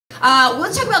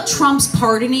Let's talk about Trump's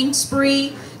pardoning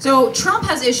spree. So Trump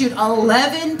has issued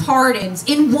 11 pardons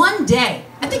in one day.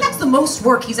 I think that's the most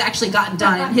work he's actually gotten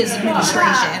done in his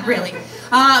administration, really.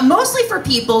 Mostly for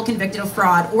people convicted of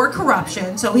fraud or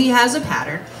corruption, so he has a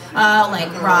pattern,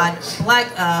 like Rod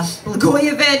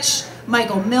Blagojevich,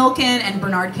 Michael Milken, and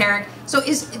Bernard Kerik. So do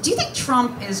you think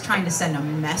Trump is trying to send a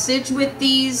message with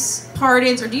these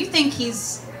pardons, or do you think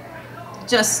he's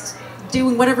just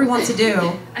doing whatever he wants to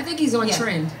do? I think he's on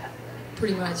trend,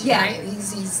 pretty much. Yeah. Right?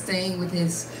 He's staying with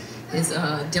his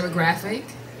demographic,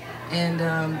 and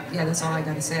yeah, that's all I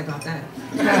got to say about that.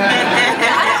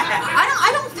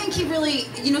 I don't think he really.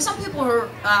 You know, some people are.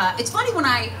 It's funny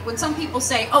when some people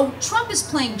say, "Oh, Trump is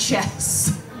playing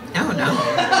chess." Oh no.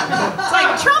 It's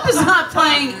like Trump is not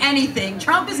playing anything.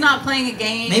 Trump is not playing a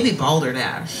game. Maybe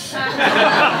balderdash.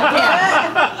 Yeah.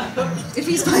 If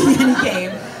he's playing any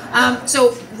game.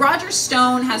 So Roger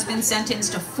Stone has been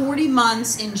sentenced to 40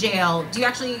 months in jail. Do you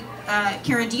actually,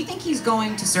 Karen, do you think he's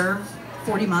going to serve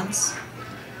 40 months?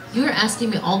 You are asking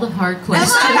me all the hard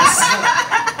questions.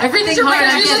 Everything hard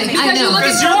I'm getting. I know.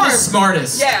 Because you're the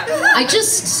smartest. Yeah. I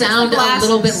just sound a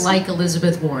little bit like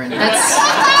Elizabeth Warren. That's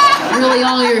really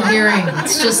all you're hearing.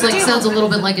 It's just like sounds a little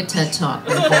bit like a TED Talk.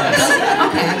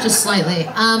 Okay, just slightly.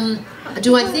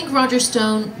 Do I think Roger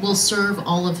Stone will serve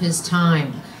all of his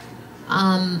time?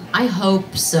 I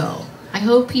hope so. I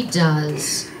hope he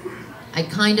does. I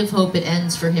kind of hope it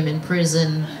ends for him in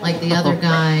prison, like the other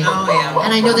guy. Oh, yeah.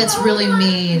 And I know that's really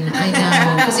mean. I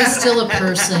know, because he's still a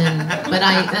person. But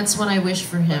that's what I wish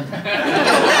for him.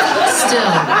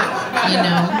 Still, you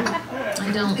know,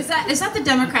 I don't. Is that the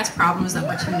Democrats' problem? Is that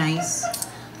we're too nice?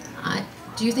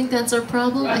 Do you think that's our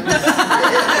problem?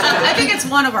 I think it's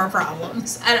one of our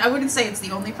problems. I wouldn't say it's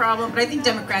the only problem, but I think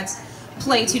Democrats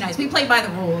play too nice. We play by the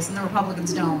rules, and the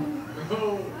Republicans don't.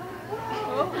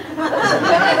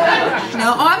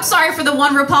 No, oh, I'm sorry for the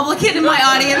one Republican in my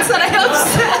audience that I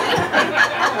upset.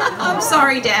 I'm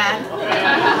sorry, Dad.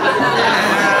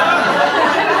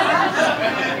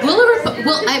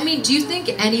 Well, I mean, do you think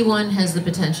anyone has the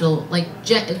potential? Like,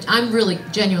 I'm really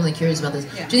genuinely curious about this.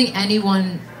 Yeah. Do you think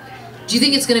do you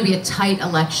think it's going to be a tight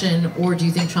election, or do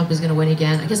you think Trump is going to win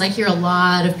again? Because I hear a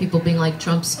lot of people being like,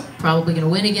 Trump's probably going to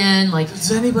win again. Like,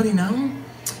 does anybody know?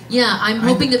 Yeah, I'm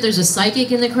hoping that there's a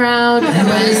psychic in the crowd,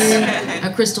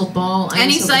 a crystal ball.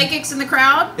 Any psychics in the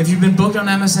crowd? If you've been booked on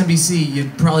MSNBC,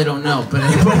 you probably don't know, but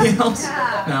anybody else?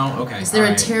 No? Okay. Is there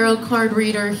a tarot card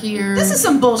reader here? This is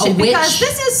some bullshit, A witch? because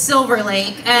this is Silver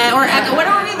Lake, or Echo,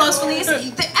 whatever we Los Feliz.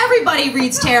 Everybody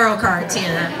reads tarot cards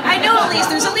here. I know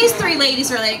there's at least 3 ladies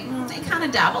who are like, they kind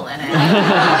of dabble in it.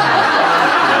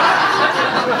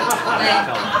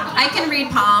 I can read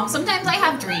palms. Sometimes I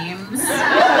have dreams. Sometimes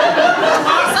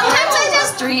I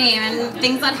just dream and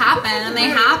things that happen, and they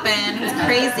happen. It's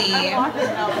crazy.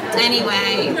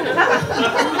 Anyway.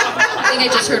 I think I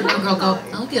just heard one girl go,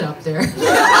 I'll get up there. Do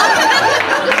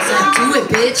it,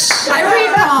 bitch. I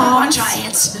read palms.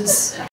 Giants.